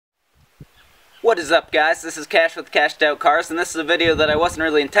What is up, guys? This is Cash with CashedOutCars, and this is a video that I wasn't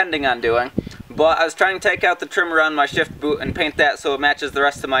really intending on doing, but I was trying to take out the trim around my shift boot and paint that so it matches the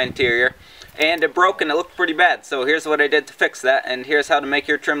rest of my interior, and it broke and it looked pretty bad, so here's what I did to fix that, and here's how to make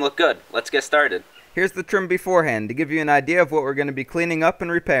your trim look good. Let's get started. Here's the trim beforehand to give you an idea of what we're going to be cleaning up and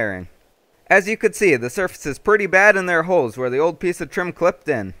repairing. As you could see, the surface is pretty bad and there are holes where the old piece of trim clipped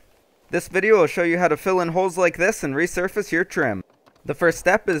in. This video will show you how to fill in holes like this and resurface your trim. The first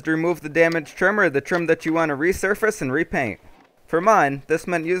step is to remove the damaged trim or the trim that you want to resurface and repaint. For mine, this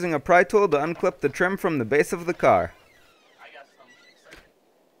meant using a pry tool to unclip the trim from the base of the car.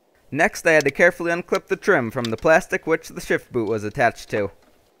 Next, I had to carefully unclip the trim from the plastic which the shift boot was attached to.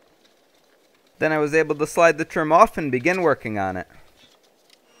 Then I was able to slide the trim off and begin working on it.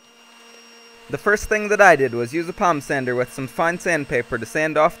 The first thing that I did was use a palm sander with some fine sandpaper to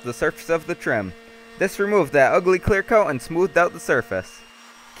sand off the surface of the trim. This removed that ugly clear coat and smoothed out the surface.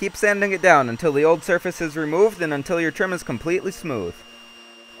 Keep sanding it down until the old surface is removed and until your trim is completely smooth.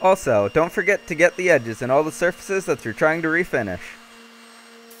 Also, don't forget to get the edges and all the surfaces that you're trying to refinish.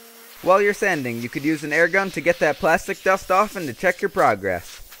 While you're sanding, you could use an air gun to get that plastic dust off and to check your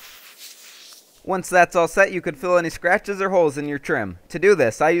progress. Once that's all set, you could fill any scratches or holes in your trim. To do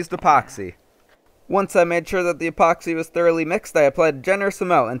this, I used epoxy. Once I made sure that the epoxy was thoroughly mixed, I applied a generous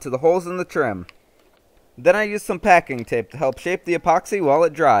amount into the holes in the trim. Then I used some packing tape to help shape the epoxy while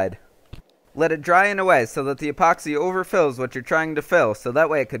it dried. Let it dry in a way so that the epoxy overfills what you're trying to fill, so that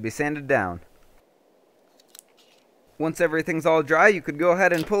way it could be sanded down. Once everything's all dry, you could go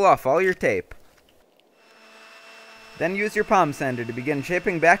ahead and pull off all your tape. Then use your palm sander to begin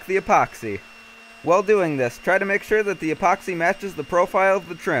shaping back the epoxy. While doing this, try to make sure that the epoxy matches the profile of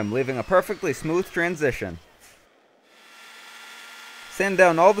the trim, leaving a perfectly smooth transition. Sand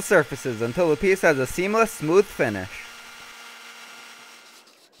down all the surfaces until the piece has a seamless, smooth finish.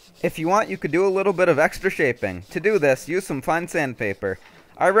 If you want, you could do a little bit of extra shaping. To do this, use some fine sandpaper.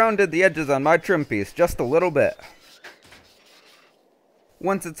 I rounded the edges on my trim piece just a little bit.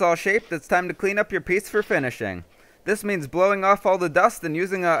 Once it's all shaped, it's time to clean up your piece for finishing. This means blowing off all the dust and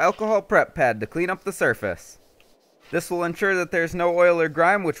using an alcohol prep pad to clean up the surface. This will ensure that there's no oil or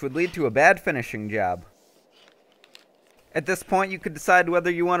grime, which would lead to a bad finishing job. At this point, you could decide whether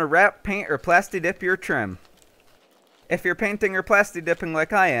you want to wrap, paint, or plastidip your trim. If you're painting or plastidipping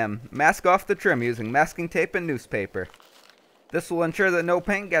like I am, mask off the trim using masking tape and newspaper. This will ensure that no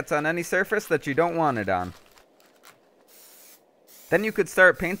paint gets on any surface that you don't want it on. Then you could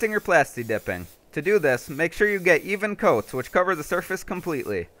start painting or plastidipping. To do this, make sure you get even coats which cover the surface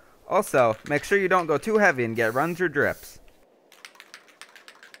completely. Also, make sure you don't go too heavy and get runs or drips.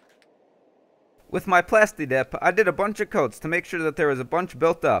 With my plastidip, I did a bunch of coats to make sure that there was a bunch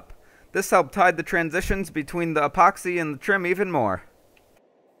built up. This helped hide the transitions between the epoxy and the trim even more.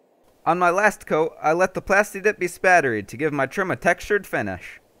 On my last coat, I let the plastidip be spattered to give my trim a textured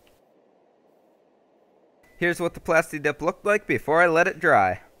finish. Here's what the plastidip looked like before I let it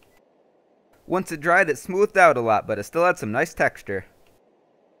dry. Once it dried, it smoothed out a lot, but it still had some nice texture.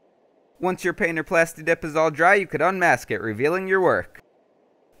 Once your paint or plastidip is all dry, you could unmask it, revealing your work.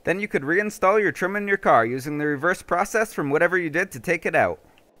 Then you could reinstall your trim in your car using the reverse process from whatever you did to take it out.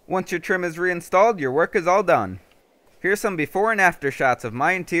 Once your trim is reinstalled, your work is all done. Here's some before and after shots of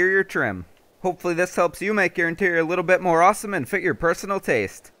my interior trim. Hopefully this helps you make your interior a little bit more awesome and fit your personal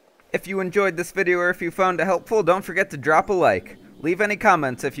taste. If you enjoyed this video or if you found it helpful, don't forget to drop a like. Leave any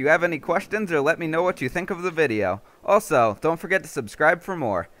comments if you have any questions or let me know what you think of the video. Also, don't forget to subscribe for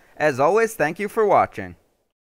more. As always, thank you for watching.